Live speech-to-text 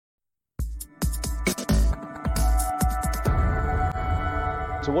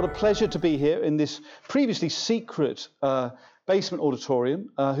So what a pleasure to be here in this previously secret basement auditorium.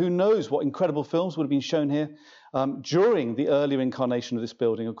 Who knows what incredible films would have been shown here during the earlier incarnation of this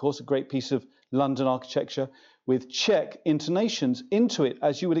building. Of course, a great piece of London architecture with Czech intonations into it,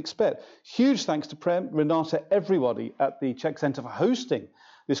 as you would expect. Huge thanks to Prem, Renata, everybody at the Czech Centre for hosting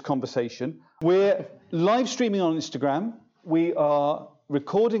this conversation. We're live streaming on Instagram. We are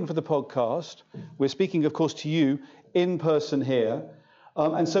recording for the podcast. We're speaking, of course, to you in person here.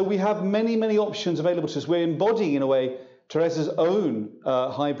 And so we have many, many options available to us. We're embodying, in a way, Teresa's own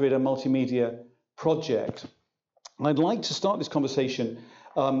hybrid and multimedia project. And I'd like to start this conversation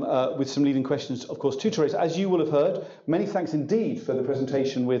with some leading questions, of course, to Teresa. As you will have heard, many thanks indeed for the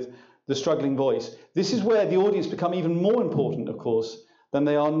presentation with The Struggling Voice. This is where the audience become even more important, of course, than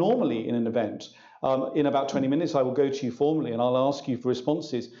they are normally in an event. In about 20 minutes, I will go to you formally and I'll ask you for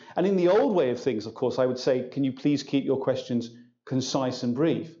responses. And in the old way of things, of course, I would say, can you please keep your questions concise and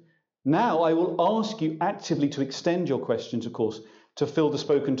brief? Now I will ask you actively to extend your questions, of course, to fill the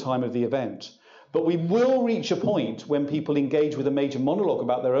spoken time of the event. But we will reach a point when people engage with a major monologue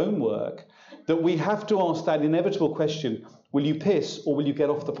about their own work that we have to ask that inevitable question, will you piss or will you get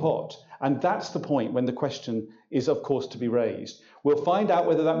off the pot? And that's the point when the question is, of course, to be raised. We'll find out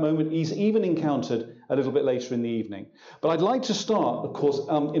whether that moment is even encountered a little bit later in the evening. But I'd like to start, of course,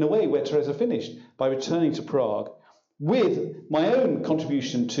 in a way where Teresa finished, by returning to Prague with my own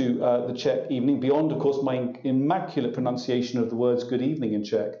contribution to the Czech evening, beyond, of course, my immaculate pronunciation of the words good evening in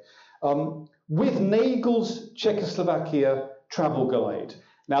Czech, with Nagel's Czechoslovakia travel guide.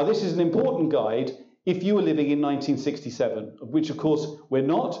 Now, this is an important guide if you were living in 1967, of which, of course, we're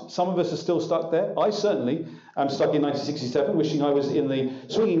not. Some of us are still stuck there. I certainly am stuck in 1967, wishing I was in the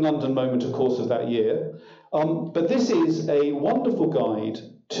swinging London moment, of course, of that year. But this is a wonderful guide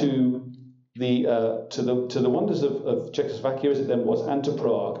to the wonders of Czechoslovakia as it then was, and to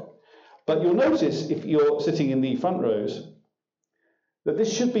Prague. But you'll notice, if you're sitting in the front rows, that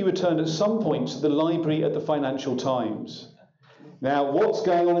this should be returned at some point to the library at the Financial Times. Now, what's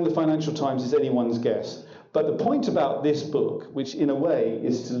going on in the Financial Times is anyone's guess. But the point about this book, which in a way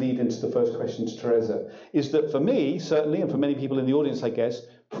is to lead into the first question to Teresa, is that for me, certainly, and for many people in the audience, I guess,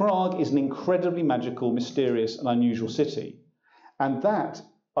 Prague is an incredibly magical, mysterious, and unusual city. And that,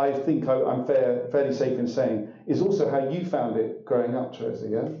 I think I'm fairly safe in saying, is also how you found it growing up, Teresa,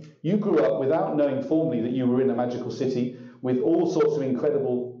 yeah? You grew up without knowing formally that you were in a magical city with all sorts of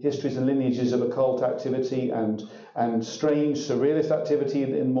incredible histories and lineages of occult activity and strange surrealist activity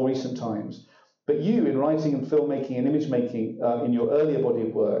in more recent times. But you, in writing and filmmaking and image making in your earlier body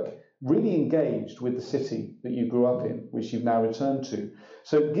of work, really engaged with the city that you grew up in, which you've now returned to.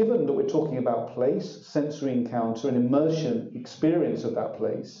 So given that we're talking about place, sensory encounter, and immersion experience of that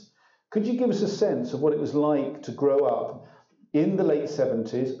place, could you give us a sense of what it was like to grow up in the late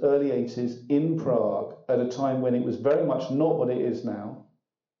 70s, early 80s, in Prague, at a time when it was very much not what it is now,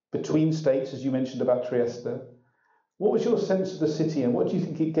 between states, as you mentioned about Trieste? What was your sense of the city, and what do you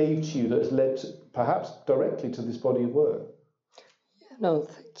think it gave to you that has led perhaps directly to this body of work? No,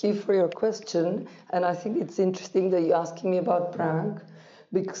 thank you for your question. And I think it's interesting that you're asking me about Prague,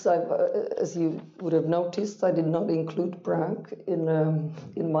 because as you would have noticed, I did not include Prague in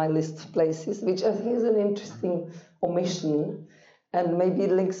my list of places, which I think is an interesting omission, and maybe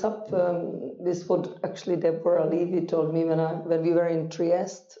it links up with what actually Deborah Levy told me when we were in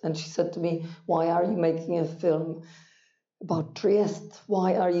Trieste, and she said to me, "Why are you making a film about Trieste?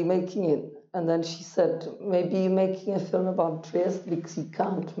 Why are you making it?" And then she said, "Maybe you're making a film about Trieste because you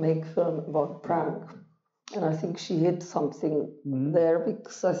can't make a film about Prague." And I think she hit something there,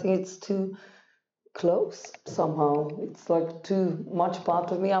 because I think it's too close somehow. It's like too much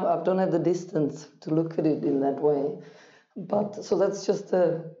part of me. I don't have the distance to look at it in that way. But so that's just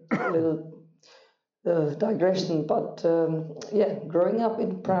a little digression. But growing up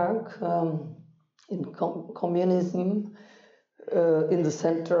in Prague, in communism, in the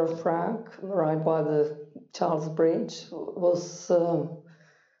center of Prague, right by the Charles Bridge, was...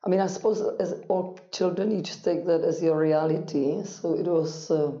 I suppose as all children, you just take that as your reality. So it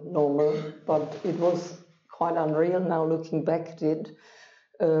was normal, but it was quite unreal now looking back at it.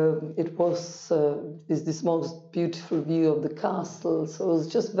 It was this most beautiful view of the castle. So it was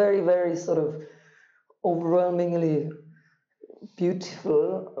just very, very sort of overwhelmingly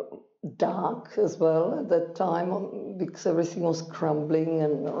beautiful, dark as well at that time, because everything was crumbling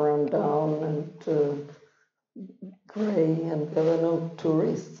and run down and grey, and there were no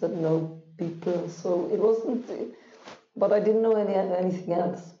tourists and no people, so it wasn't. But I didn't know anything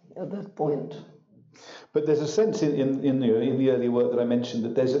else at that point. But there's a sense in the early work that I mentioned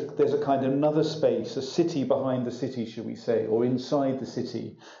that there's a kind of another space, a city behind the city, should we say, or inside the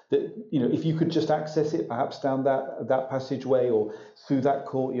city, that, you know, if you could just access it, perhaps down that passageway or through that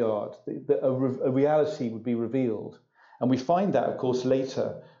courtyard, a reality would be revealed. And we find that, of course,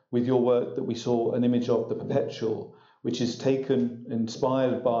 later with your work that we saw an image of the Perpetual, which is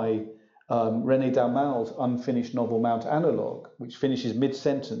inspired by René Daumal's unfinished novel Mount Analog, which finishes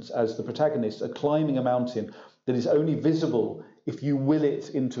mid-sentence as the protagonists are climbing a mountain that is only visible if you will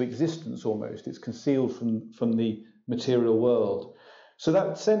it into existence almost. It's concealed from the material world. So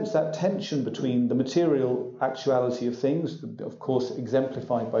that sense, that tension between the material actuality of things, of course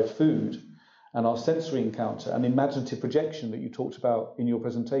exemplified by food, and our sensory encounter and imaginative projection that you talked about in your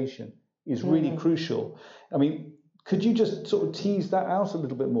presentation is really crucial. I mean, could you just sort of tease that out a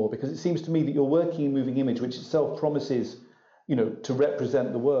little bit more? Because it seems to me that you're working in moving image, which itself promises, you know, to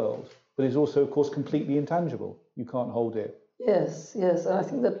represent the world, but is also, of course, completely intangible. You can't hold it. Yes. And I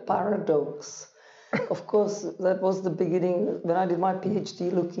think that paradox, of course, that was the beginning when I did my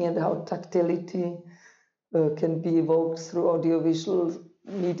PhD, looking at how tactility can be evoked through audiovisual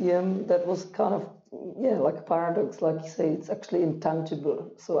medium. That was kind of, like a paradox, like you say, it's actually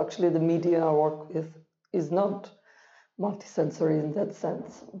intangible. So actually the media I work with is not multisensory in that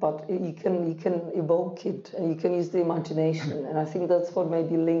sense, but you can evoke it and you can use the imagination. And I think that's what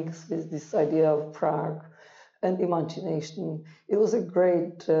maybe links with this idea of Prague and imagination. It was a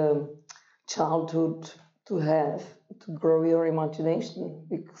great childhood to have, to grow your imagination,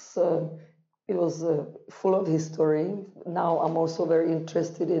 because it was full of history. Now I'm also very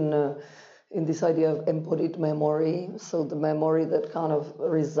interested in this idea of embodied memory, so the memory that kind of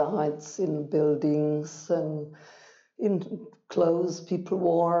resides in buildings and in clothes people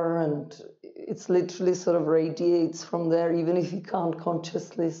wore, and it's literally sort of radiates from there, even if you can't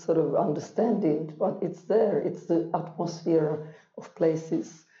consciously sort of understand it, but it's there. It's the atmosphere of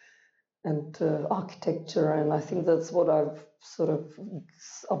places and architecture, and I think that's what I've sort of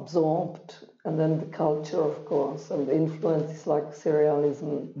absorbed. And then the culture, of course, and the influences like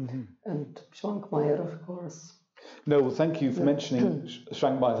Surrealism and Schwankmajer, of course. No, well, thank you for mentioning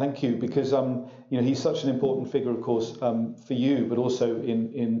Schwankmajer. Thank you, because he's such an important figure, of course, for you, but also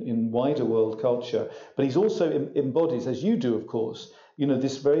in wider world culture. But he's also embodies, as you do, of course,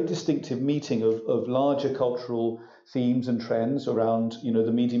 this very distinctive meeting of larger cultural themes and trends around,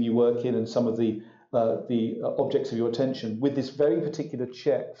 the medium you work in and some of the objects of your attention, with this very particular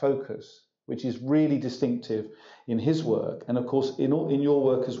Czech focus, which is really distinctive in his work, and of course in your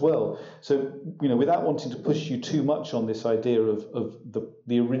work as well. So, without wanting to push you too much on this idea of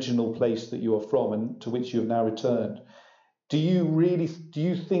the original place that you are from and to which you have now returned, do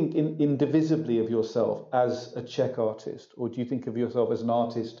you think indivisibly of yourself as a Czech artist, or do you think of yourself as an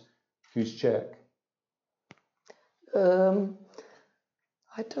artist who's Czech?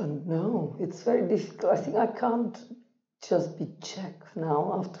 I don't know. It's very difficult. I think I can't just be Czech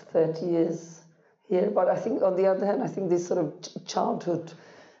now after 30 years here. But I think, on the other hand, I think this sort of childhood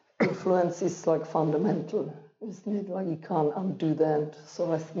influence is like fundamental, isn't it? Like you can't undo that.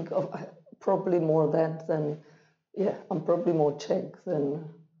 So I think of probably more that than, I'm probably more Czech than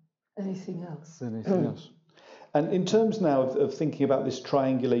anything else. And in terms now of thinking about this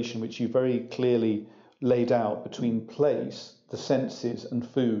triangulation, which you very clearly laid out between place, the senses, and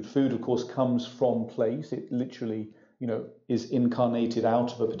food. Food, of course, comes from place. It literally, is incarnated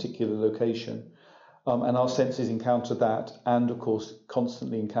out of a particular location. And our senses encounter that and, of course,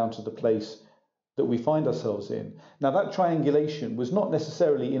 constantly encounter the place that we find ourselves in. Now, that triangulation was not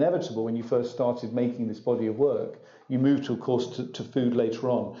necessarily inevitable when you first started making this body of work. You moved, of course, to food later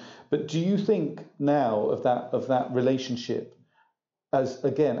on. But do you think now of that relationship as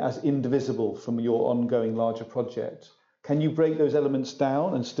indivisible from your ongoing larger project? Can you break those elements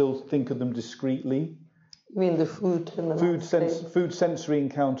down and still think of them discretely? You mean the food and the food, sensory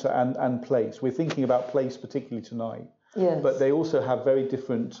encounter and place. We're thinking about place particularly tonight. Yes. But they also have very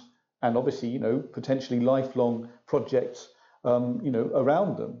different and obviously, potentially lifelong projects,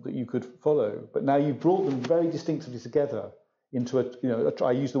 around them that you could follow. But now you've brought them very distinctively together into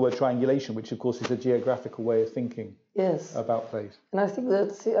I use the word triangulation, which of course is a geographical way of thinking about place. And I think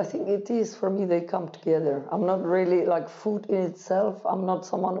it is, for me, they come together. I'm not really like food in itself. I'm not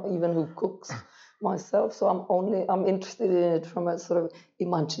someone even who cooks myself. So I'm interested in it from a sort of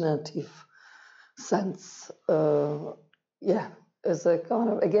imaginative sense. As a kind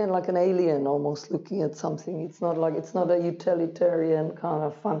of, again, like an alien almost looking at something. It's not a utilitarian kind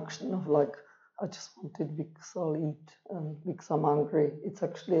of function of like, I just want it because I'll eat and because I'm hungry. It's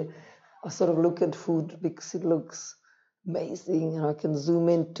actually, I sort of look at food because it looks amazing, and I can zoom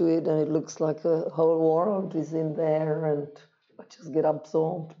into it, and it looks like a whole world is in there, and I just get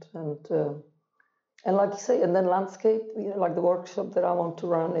absorbed. And like you say, and then landscape, like the workshop that I want to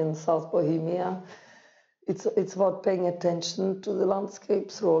run in South Bohemia, it's about paying attention to the landscape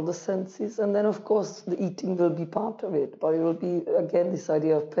through all the senses, and then of course the eating will be part of it, but it will be again this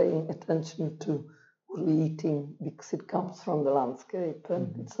idea of paying attention to what we're eating because it comes from the landscape,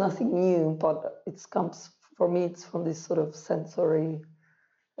 and it's nothing new, but it comes, for me, it's from this sort of sensory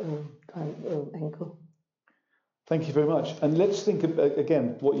angle. Thank you very much. And let's think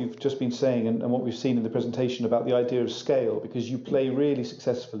again what you've just been saying and what we've seen in the presentation about the idea of scale, because you play really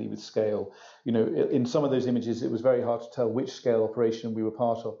successfully with scale. In some of those images, it was very hard to tell which scale operation we were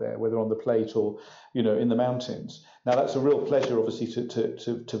part of there, whether on the plate or, in the mountains. Now, that's a real pleasure, obviously,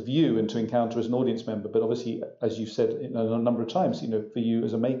 to view and to encounter as an audience member. But obviously, as you said a number of times, for you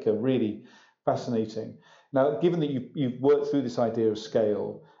as a maker, really fascinating. Now, given that you've worked through this idea of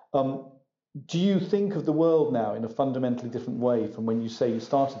scale, do you think of the world now in a fundamentally different way from when you say you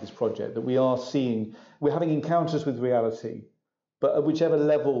started this project, that we're having encounters with reality, but at whichever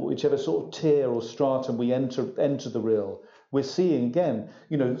level, whichever sort of tier or stratum we enter the real, we're seeing again,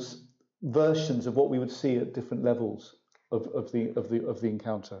 versions of what we would see at different levels of the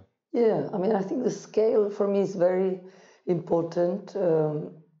encounter? Yeah, I mean, I think the scale for me is very important.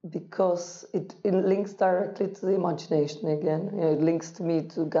 Because it links directly to the imagination again. It links to me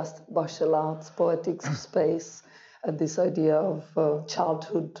to Gaston Bachelard's Poetics of Space, and this idea of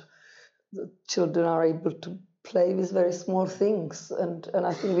childhood. The children are able to play with very small things, and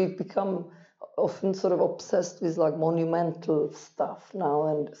I think we've become often sort of obsessed with like monumental stuff now,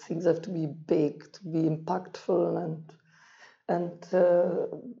 and things have to be big to be impactful, and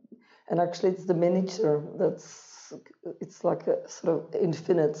actually it's the miniature it's like a sort of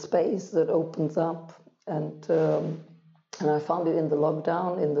infinite space that opens up, and I found it in the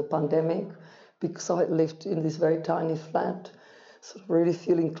lockdown, in the pandemic, because I lived in this very tiny flat, sort of really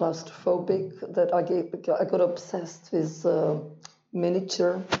feeling claustrophobic, that I got obsessed with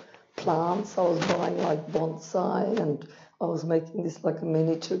miniature plants. I was buying like bonsai, and I was making this like a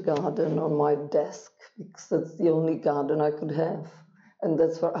miniature garden on my desk because that's the only garden I could have, and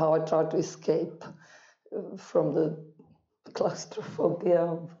that's how I tried to escape from the claustrophobia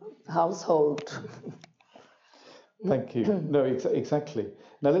of household. Thank you. No, exactly.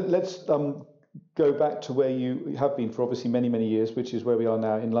 Now let's go back to where you have been for obviously many, many years, which is where we are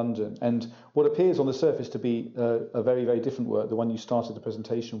now in London. And what appears on the surface to be a very, very different work, the one you started the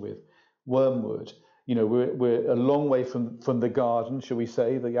presentation with, Wormwood. We're a long way from the garden, shall we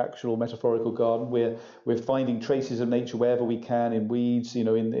say, the actual metaphorical garden. We're finding traces of nature wherever we can, in weeds,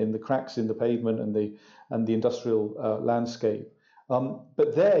 in the cracks in the pavement and the industrial landscape.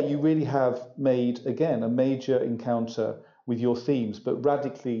 But there you really have made, again, a major encounter with your themes, but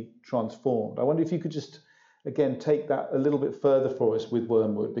radically transformed. I wonder if you could just, again, take that a little bit further for us with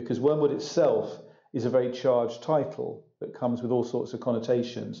Wormwood, because Wormwood itself is a very charged title that comes with all sorts of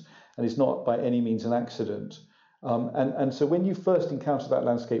connotations, and it's not by any means an accident. And so when you first encountered that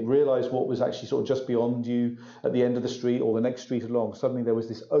landscape, realised what was actually sort of just beyond you at the end of the street or the next street along, suddenly there was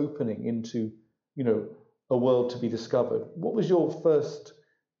this opening into, a world to be discovered. What was your first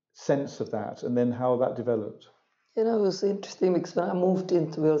sense of that, and then how that developed? It was interesting because when I moved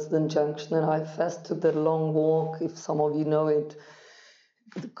into Willesden Junction, and I first took that long walk, if some of you know it,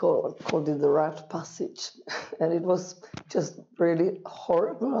 called it the Rat Passage, and it was just really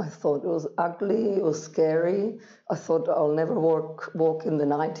horrible. I thought it was ugly, it was scary. I thought I'll never walk in the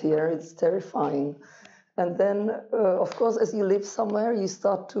night here, it's terrifying. And then, of course, as you live somewhere, you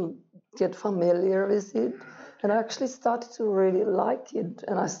start to get familiar with it, and I actually started to really like it,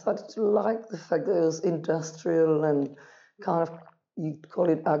 and I started to like the fact that it was industrial and kind of, you'd call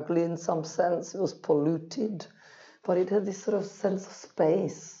it ugly in some sense, it was polluted, but it had this sort of sense of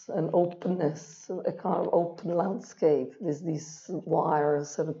space and openness, a kind of open landscape with these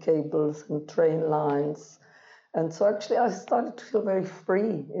wires and cables and train lines. And so actually I started to feel very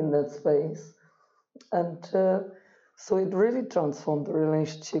free in that space. And so it really transformed the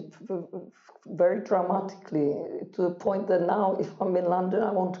relationship very dramatically, to the point that now if I'm in London,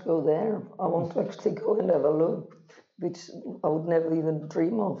 I want to go there. I want to actually go and have a look, which I would never even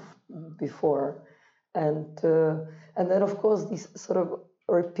dream of before. And then, of course, these sort of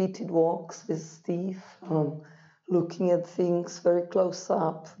repeated walks with Steve, looking at things very close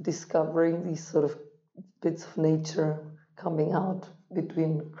up, discovering these sort of bits of nature coming out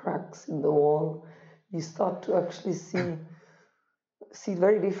between cracks in the wall. You start to actually see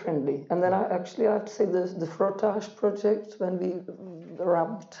very differently. And then I have to say the frottage project, when we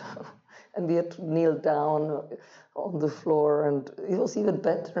rubbed and we had to kneel down on the floor, and it was even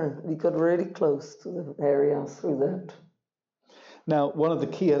better. We got really close to the area through that. Now, one of the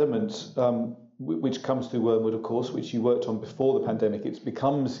key elements which comes through Wormwood, of course, which you worked on before the pandemic, it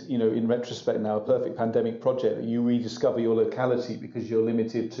becomes, in retrospect now, a perfect pandemic project that you rediscover your locality because you're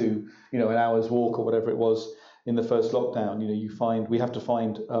limited to, an hour's walk or whatever it was in the first lockdown. We have to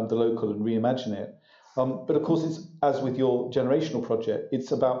find the local and reimagine it. But of course, it's, as with your generational project,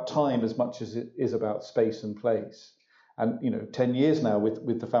 it's about time as much as it is about space and place. And 10 years now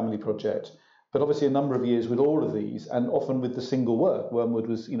with the family project, but obviously a number of years with all of these, and often with the single work. Wormwood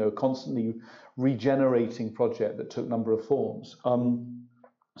was, constantly regenerating project that took a number of forms.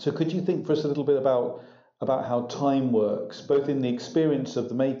 So could you think for us a little bit about how time works, both in the experience of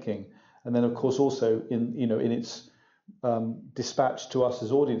the making, and then of course also in its dispatch to us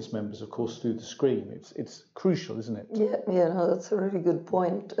as audience members, of course, through the screen. It's crucial, isn't it? Yeah, no, that's a really good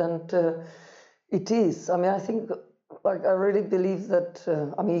point, and it is. I mean, I think, I really believe that.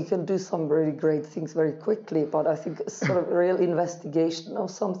 You can do some really great things very quickly, but I think sort of real investigation of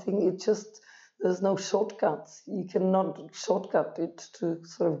something, there's no shortcuts. You cannot shortcut it to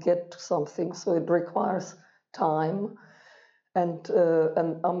sort of get to something. So it requires time. And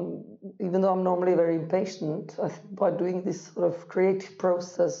even though I'm normally very impatient, I think by doing this sort of creative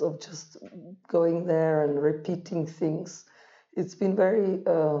process of just going there and repeating things, it's been very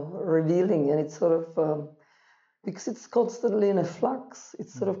revealing, and it's sort of because it's constantly in a flux.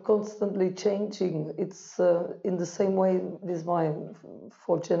 It's sort of constantly changing. It's in the same way with my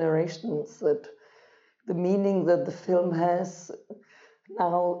 4 generations, that the meaning that the film has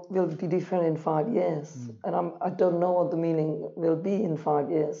now will be different in 5 years. And I don't know what the meaning will be in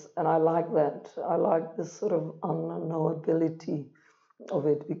 5 years. And I like that. I like this sort of unknowability of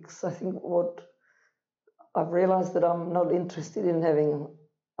it, because I think what I've realized that I'm not interested in having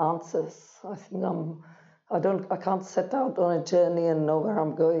answers. I think I can't set out on a journey and know where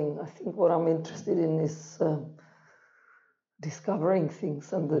I'm going. I think what I'm interested in is discovering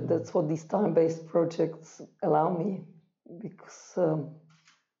things, and that's what these time-based projects allow me, because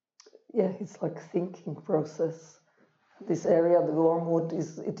it's like a thinking process. This area, the Wormwood,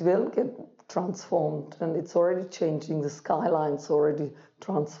 it will get transformed, and it's already changing. The skyline's already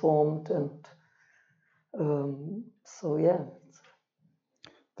transformed, and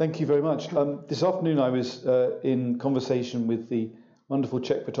Thank you very much. This afternoon I was in conversation with the wonderful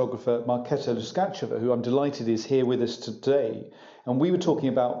Czech photographer Markéta Luskačová, who I'm delighted is here with us today. And we were talking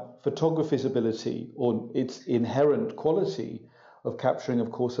about photography's ability, or its inherent quality of capturing,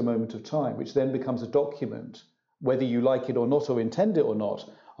 of course, a moment of time, which then becomes a document, whether you like it or not, or intend it or not,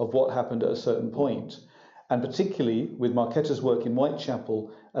 of what happened at a certain point. And particularly with Markéta's work in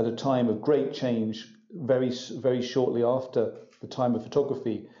Whitechapel at a time of great change, very, very shortly after the time of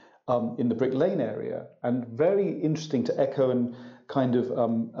photography, in the Brick Lane area, and very interesting to echo and kind of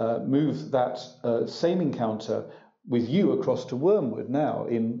move that same encounter with you across to Wormwood now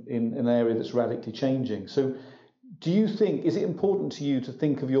in an area that's radically changing. So do you think, is it important to you to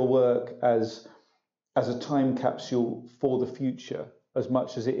think of your work as a time capsule for the future, as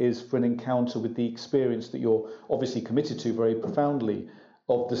much as it is for an encounter with the experience that you're obviously committed to very profoundly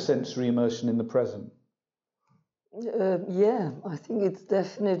of the sensory immersion in the present? I think it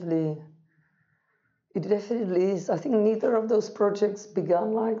definitely is. I think neither of those projects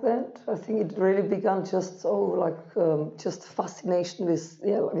began like that. I think it really began just just fascination with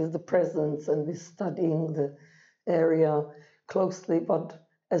the presence and with studying the area closely. But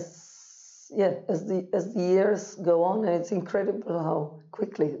as the years go on, and it's incredible how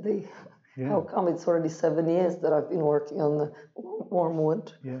quickly how come it's already 7 years that I've been working on the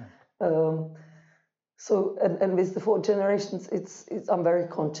Wormwood. So, and with the 4 generations, I'm very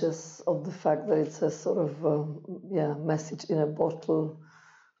conscious of the fact that it's a sort of message in a bottle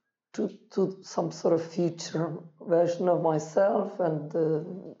to some sort of future version of myself, and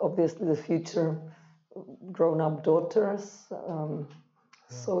obviously the future grown-up daughters.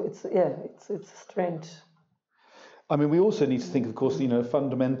 So it's strange. I mean, we also need to think, of course,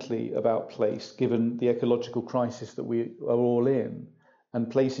 fundamentally about place, given the ecological crisis that we are all in. And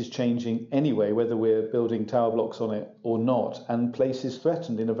place is changing anyway, whether we're building tower blocks on it or not. And place is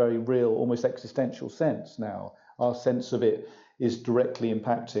threatened in a very real, almost existential sense now. Our sense of it is directly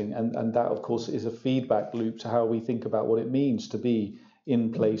impacting. And that, of course, is a feedback loop to how we think about what it means to be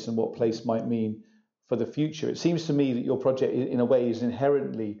in place and what place might mean for the future. It seems to me that your project, in a way, is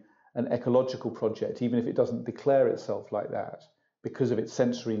inherently an ecological project, even if it doesn't declare itself like that, because of its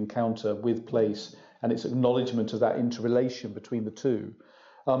sensory encounter with place and its acknowledgement of that interrelation between the two.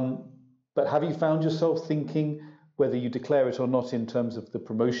 But have you found yourself thinking, whether you declare it or not in terms of the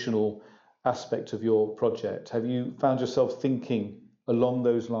promotional aspect of your project? Have you found yourself thinking along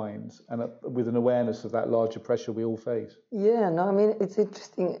those lines and with an awareness of that larger pressure we all face? Yeah, no, I mean, it's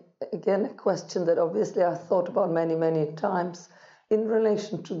interesting. Again, a question that obviously I thought about many, many times in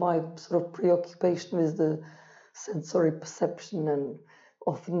relation to my sort of preoccupation with the sensory perception, and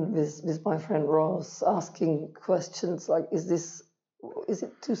often with my friend Ross asking questions like, is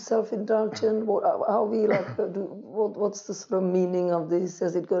it too self-indulgent? How we like, what's the sort of meaning of this?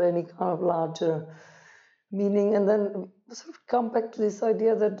 Has it got any kind of larger meaning? And then sort of come back to this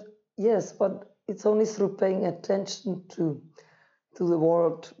idea that yes, but it's only through paying attention to the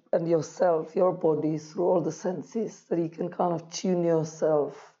world and yourself, your body, through all the senses, that you can kind of tune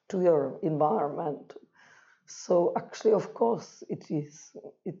yourself to your environment. So actually, of course, it's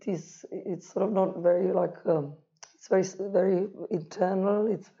sort of not very like, it's very, very internal,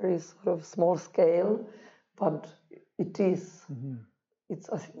 it's very sort of small scale, but it is. Mm-hmm.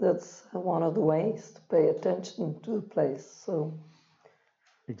 I think that's one of the ways to pay attention to the place. So.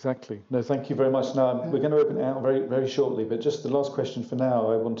 Exactly. No, thank you very much. Now, we're going to open it out very, very shortly, but just the last question for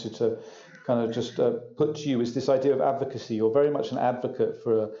now, I wanted to kind of just put to you is this idea of advocacy. You're very much an advocate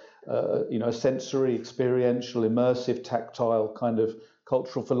for a sensory, experiential, immersive, tactile kind of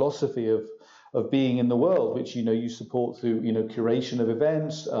cultural philosophy of being in the world, which you support through curation of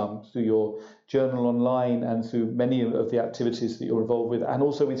events, through your journal online, and through many of the activities that you're involved with, and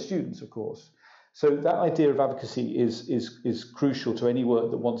also with students, of course. So that idea of advocacy is crucial to any work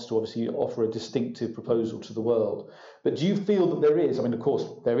that wants to obviously offer a distinctive proposal to the world. But do you feel that there is? I mean, of course,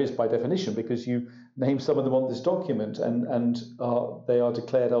 there is by definition, because you name some of them on this document, and they are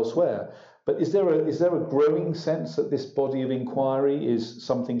declared elsewhere. But is there a growing sense that this body of inquiry is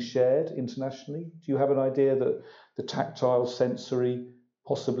something shared internationally? Do you have an idea that the tactile, sensory,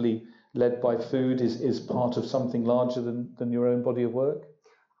 possibly led by food, is part of something larger than your own body of work?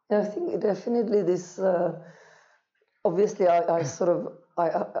 I think definitely this. Obviously, I'm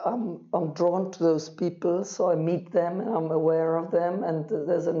drawn to those people, so I meet them and I'm aware of them, and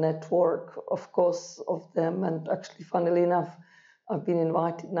there's a network, of course, of them. And actually, funnily enough, I've been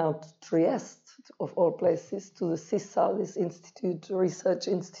invited now to Trieste, of all places, to the CISA, this institute, research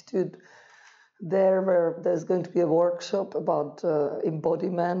institute there, where there's going to be a workshop about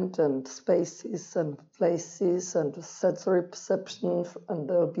embodiment and spaces and places and sensory perception, and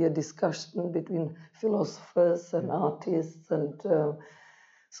there'll be a discussion between philosophers and artists, and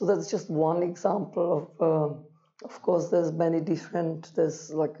so that's just one example of course there's many different.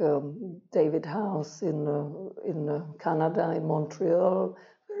 There's like David House in Canada, in Montreal,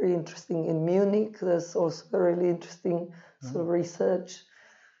 very interesting. In Munich there's also really interesting sort of research.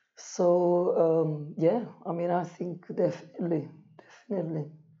 So I mean, I think definitely.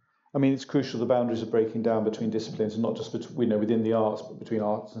 I mean, it's crucial the boundaries are breaking down between disciplines, and not just within the arts, but between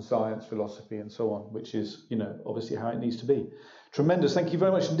arts and science, philosophy, and so on, which is obviously how it needs to be. Tremendous. Thank you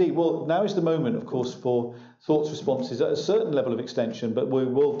very much indeed. Well, now is the moment, of course, for thoughts, responses at a certain level of extension, but we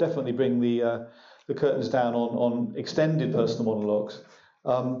will definitely bring the curtains down on extended personal monologues.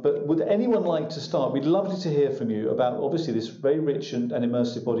 But would anyone like to start? We'd love to hear from you about, obviously, this very rich and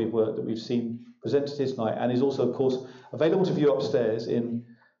immersive body of work that we've seen presented here tonight, and is also, of course, available to view upstairs in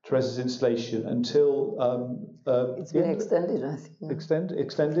Theresa's installation until... it's been extended, I think. Yeah.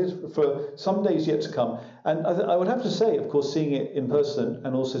 Extended for some days yet to come. And I would have to say, of course, seeing it in person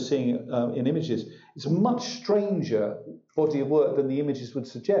and also seeing it in images, it's a much stranger body of work than the images would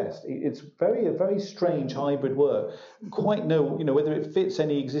suggest. It's a very strange hybrid work. Quite know whether it fits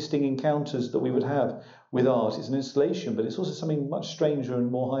any existing encounters that we would have with art. It's an installation, but it's also something much stranger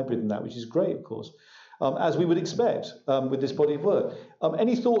and more hybrid than that, which is great, of course, as we would expect with this body of work.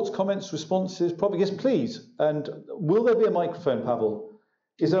 Any thoughts, comments, responses? Probably, yes, please. And will there be a microphone, Pavel?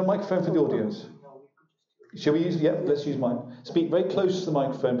 Is there a microphone for the audience? Shall we use? Yeah, let's use mine. Speak very close to the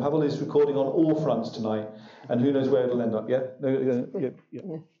microphone. Pavel is recording on all fronts tonight, and who knows where it'll end up. Yeah?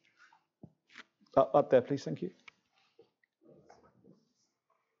 Yeah. Up there, please. Thank you.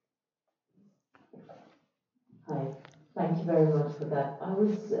 Hi. Thank you very much for that. I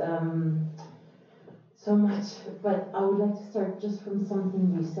was so much, but I would like to start just from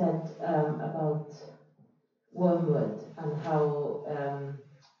something you said about Wormwood and how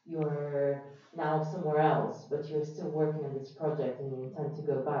you're now somewhere else, but you're still working on this project and you intend to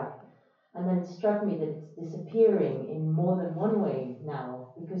go back. And then it struck me that it's disappearing in more than one way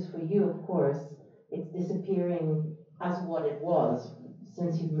now, because for you, of course, it's disappearing as what it was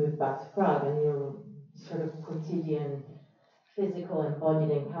since you've moved back to Prague, and your sort of quotidian physical embodied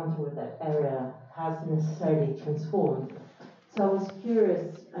encounter with that area hasn't necessarily transformed. So I was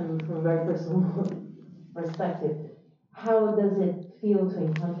curious, and from a very personal perspective, how does it feel to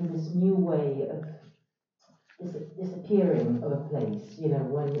encounter this new way of disappearing of a place,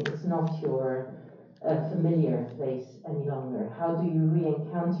 when it's not your familiar place any longer? How do you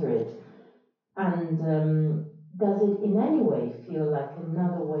re-encounter it? And does it in any way feel like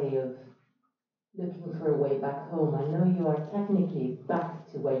another way of looking for a way back home? I know you are technically back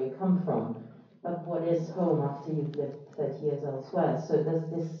to where you come from, but what is home after you've lived 30 years elsewhere? So does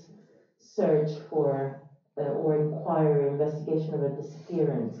this search for or inquiry, investigation of a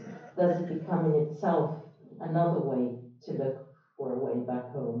disappearance, does it become in itself another way to look for a way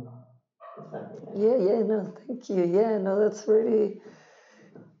back home? No, thank you. Yeah, no, that's really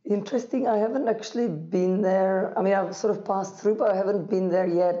interesting. I haven't actually been there. I mean, I've sort of passed through, but I haven't been there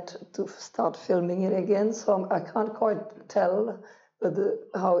yet to start filming it again. So I can't quite tell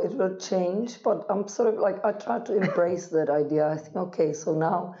how it will change. But I'm sort of like, I try to embrace that idea. I think, okay, so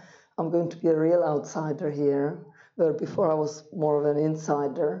now I'm going to be a real outsider here, where before I was more of an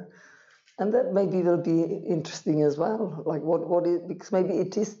insider. And that maybe will be interesting as well. Like because maybe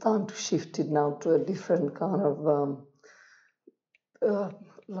it is time to shift it now to a different kind of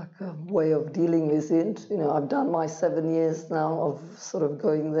like a way of dealing with it. I've done my 7 years now of sort of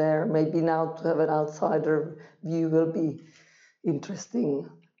going there. Maybe now to have an outsider view will be interesting.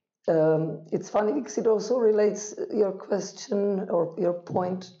 It's funny because it also relates your question or your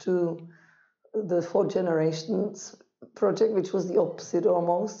point to the 4 Generations project, which was the opposite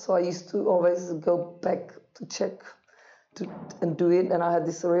almost. So I used to always go back to check and do it, and I had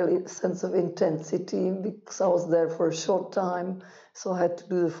this really sense of intensity because I was there for a short time, so I had to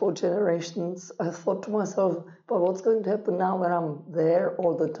do the 4 Generations. I thought to myself, but what's going to happen now when I'm there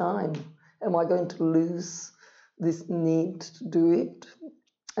all the time? Am I going to lose this need to do it?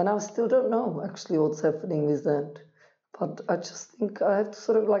 And I still don't know actually what's happening with that. But I just think I have to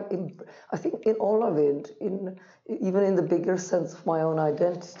sort of I think in all of it, even in the bigger sense of my own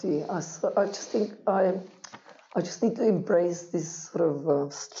identity, I just think I just need to embrace this sort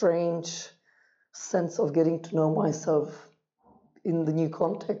of strange sense of getting to know myself in the new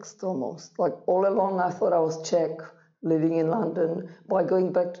context almost. Like all along I thought I was Czech, living in London. By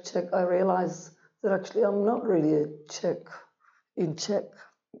going back to Czech, I realized that actually I'm not really a Czech in Czech.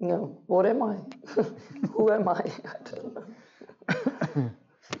 What am I? Who am I? I don't know.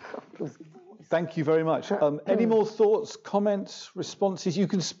 Thank you very much. Any more thoughts, comments, responses? You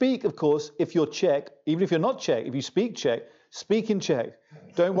can speak, of course, if you're Czech. Even if you're not Czech, if you speak Czech, speak in Czech.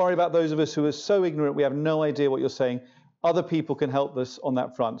 Don't worry about those of us who are so ignorant we have no idea what you're saying. Other people can help us on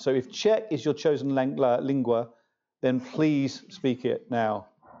that front. So if Czech is your chosen lingua, then please speak it now.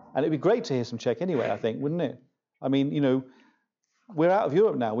 And it'd be great to hear some Czech anyway, I think, wouldn't it? I mean, we're out of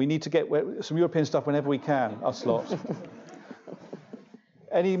Europe now. We need to get some European stuff whenever we can, us lot.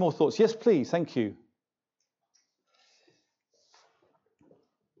 Any more thoughts? Yes, please. Thank you.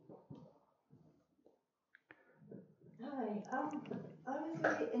 Hi. I was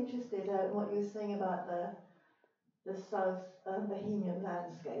really interested in what you were saying about the South Bohemian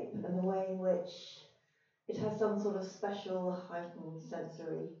landscape and the way in which it has some sort of special heightened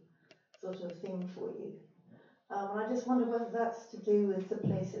sensory sort of thing for you. And I just wonder whether that's to do with the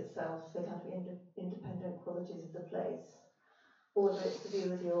place itself, the kind of independent qualities of the place, or whether it's to do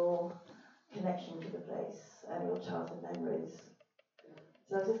with your connection to the place and your childhood memories.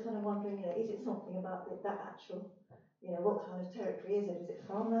 So I was just kind of wondering, is it something about that actual, what kind of territory is it? Is it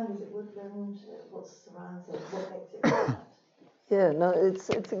farmland? Is it woodland? What surrounds it? What makes it like that? Yeah, no, it's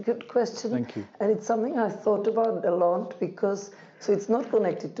a good question. Thank you. And it's something I thought about a lot because, so it's not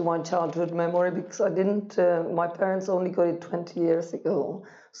connected to my childhood memory because I didn't, my parents only got it 20 years ago.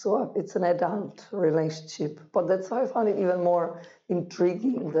 So it's an adult relationship. But that's why I find it even more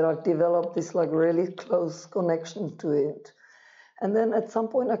intriguing that I've developed this really close connection to it. And then at some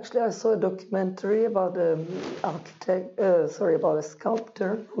point, actually, I saw a documentary about about a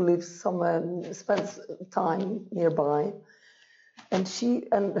sculptor who lives somewhere, spends time nearby. And she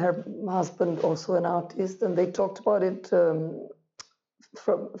and her husband, also an artist, and they talked about it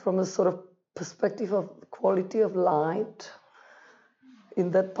from a sort of perspective of quality of light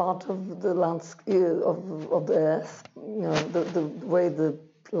in that part of the landscape of the earth. The way the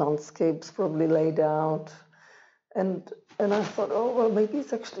landscape's probably laid out, and I thought, oh well, maybe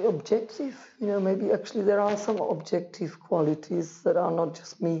it's actually objective. Maybe actually there are some objective qualities that are not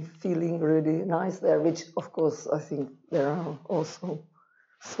just me feeling really nice there, which of course I think there are also.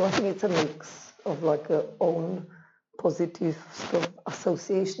 So I think it's a mix of a own positive sort of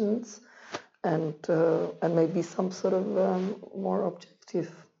associations and maybe some sort of more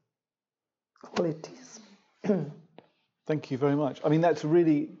objective qualities. Thank you very much. I mean, that's a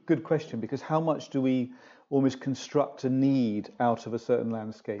really good question because how much do we almost construct a need out of a certain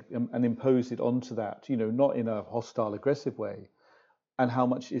landscape and impose it onto that, not in a hostile, aggressive way. And how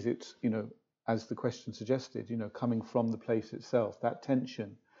much is it, as the question suggested, coming from the place itself? That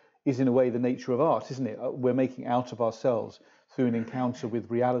tension is in a way the nature of art, isn't it? We're making out of ourselves through an encounter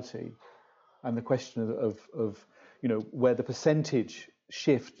with reality. And the question of where the percentage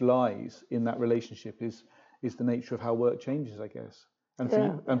shift lies in that relationship is the nature of how work changes, I guess.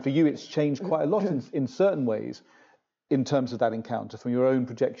 And for you, it's changed quite a lot in certain ways in terms of that encounter, from your own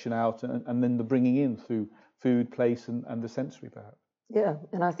projection out and then the bringing in through food, place, and the sensory, perhaps. Yeah,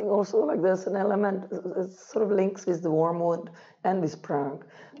 and I think also there's an element that sort of links with the Wormwood and with Prague,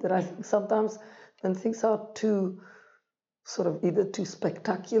 that I think sometimes when things are too sort of either too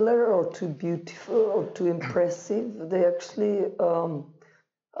spectacular or too beautiful or too impressive, they actually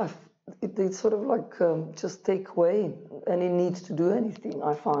they sort of just take away any need to do anything.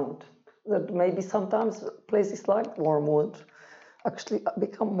 I find that maybe sometimes places like Wormwood actually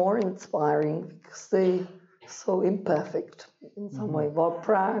become more inspiring because they so imperfect in some way. While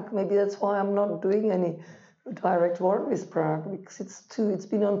Prague, maybe that's why I'm not doing any direct work with Prague, because it's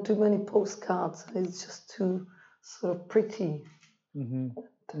been on too many postcards. It's just too sort of pretty.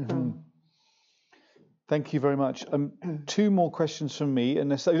 Thank you very much. 2 more questions from me, and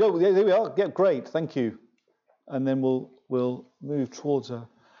there we are. Yeah, great. Thank you. And then we'll move towards a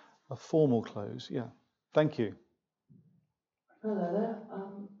formal close. Yeah. Thank you. Hello there.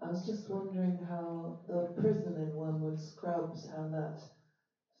 I was just wondering how the prison in Wormwood Scrubs, how that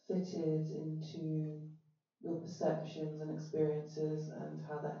fitted into your perceptions and experiences, and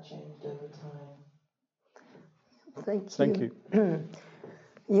how that changed over time. Thank you.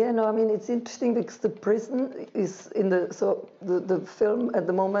 Yeah, no, I mean, it's interesting because the prison is in the film at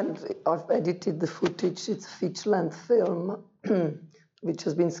the moment, I've edited the footage. It's a feature-length film, which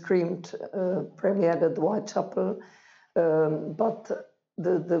has been premiered at the Whitechapel. But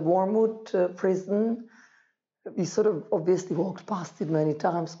the Wormwood prison, we sort of obviously walked past it many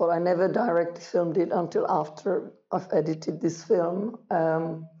times, but I never directly filmed it until after I've edited this film.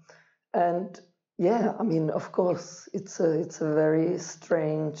 And yeah, I mean, of course, it's a very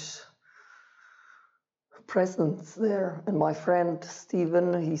strange presence there. And my friend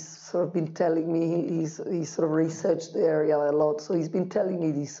Stephen, he's sort of been telling me he's sort of researched the area a lot, so he's been telling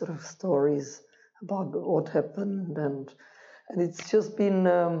me these sort of stories about what happened, and it's just been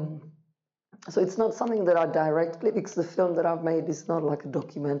so it's not something that I directly, because the film that I've made is not like a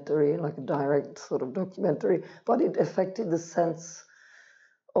documentary, like a direct sort of documentary, but it affected the sense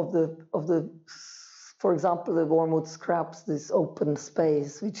of the for example, the Wormwood Scrubs, this open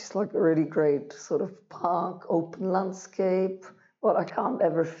space, which is like a really great sort of park, open landscape, but I can't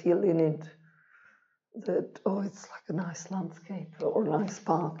ever feel in it that, it's like a nice landscape or a nice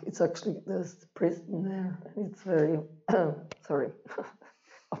park. It's actually, there's the prison there, and it's very, sorry,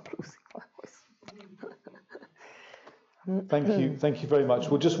 I'm losing my voice. Thank you very much.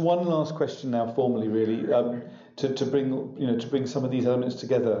 Well, just one last question now, formally, really, to bring some of these elements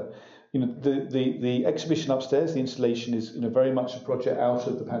together. The exhibition upstairs, the installation is very much a project out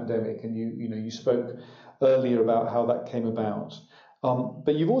of the pandemic, and you spoke earlier about how that came about.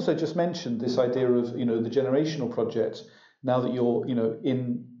 But you've also just mentioned this idea of the generational project. Now that you're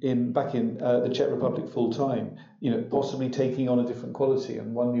back in the Czech Republic full time, possibly taking on a different quality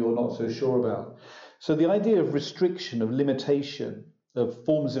and one you're not so sure about. So the idea of restriction, of limitation, of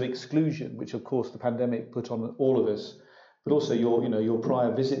forms of exclusion, which of course the pandemic put on all of us, but also your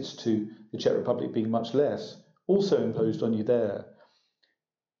prior visits to the Czech Republic being much less, also imposed on you there.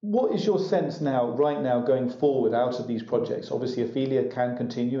 What is your sense right now, going forward out of these projects? Obviously, Ophelia can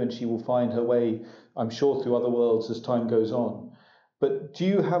continue, and she will find her way, I'm sure, through other worlds as time goes on. But do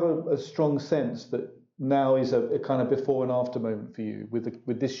you have a strong sense that now is a kind of before and after moment for you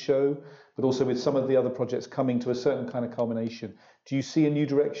with this show, but also with some of the other projects coming to a certain kind of culmination? Do you see a new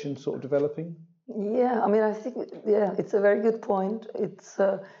direction sort of developing? Yeah, I mean, I think, it's a very good point. It's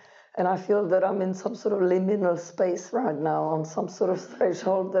and I feel that I'm in some sort of liminal space right now, on some sort of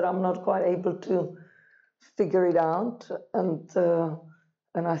threshold that I'm not quite able to figure it out, and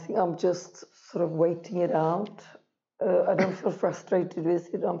I think I'm just sort of waiting it out. I don't feel frustrated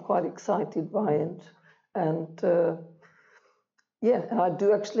with it. I'm quite excited by it, and and I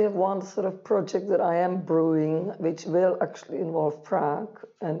do actually have one sort of project that I am brewing, which will actually involve Prague,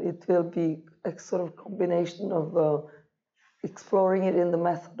 and it will be a sort of combination of exploring it in the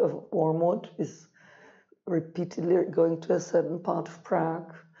method of Wormwood, is repeatedly going to a certain part of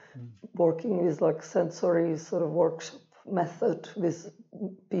Prague, working with like sensory sort of workshop method with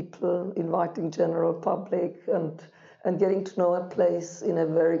people, inviting general public and getting to know a place in a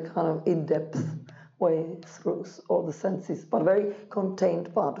very kind of in-depth way through all the senses, but a very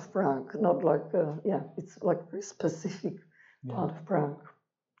contained part of Prague, not like, it's like a very specific part of Prague.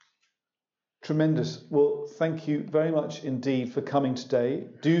 Tremendous. Well, thank you very much indeed for coming today.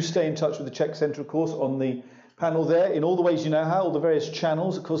 Do stay in touch with the Czech Centre, of course, on the panel there in all the ways you know how, all the various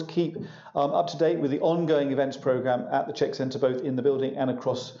channels. Of course, keep up to date with the ongoing events programme at the Czech Centre, both in the building and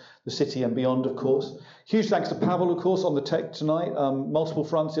across the city and beyond, of course. Huge thanks to Pavel, of course, on the tech tonight. Multiple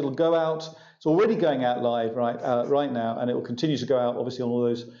fronts. It'll go out. It's already going out live right now, and it will continue to go out, obviously, on all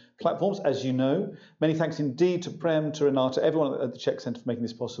those platforms, as you know. Many thanks indeed to Prem, to Renata, everyone at the Czech Centre for making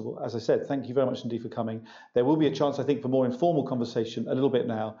this possible. As I said, thank you very much indeed for coming. There will be a chance, I think, for more informal conversation a little bit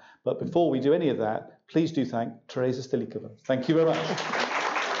now. But before we do any of that, please do thank Tereza Stylikova. Thank you very much.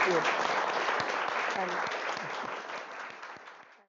 Thank you.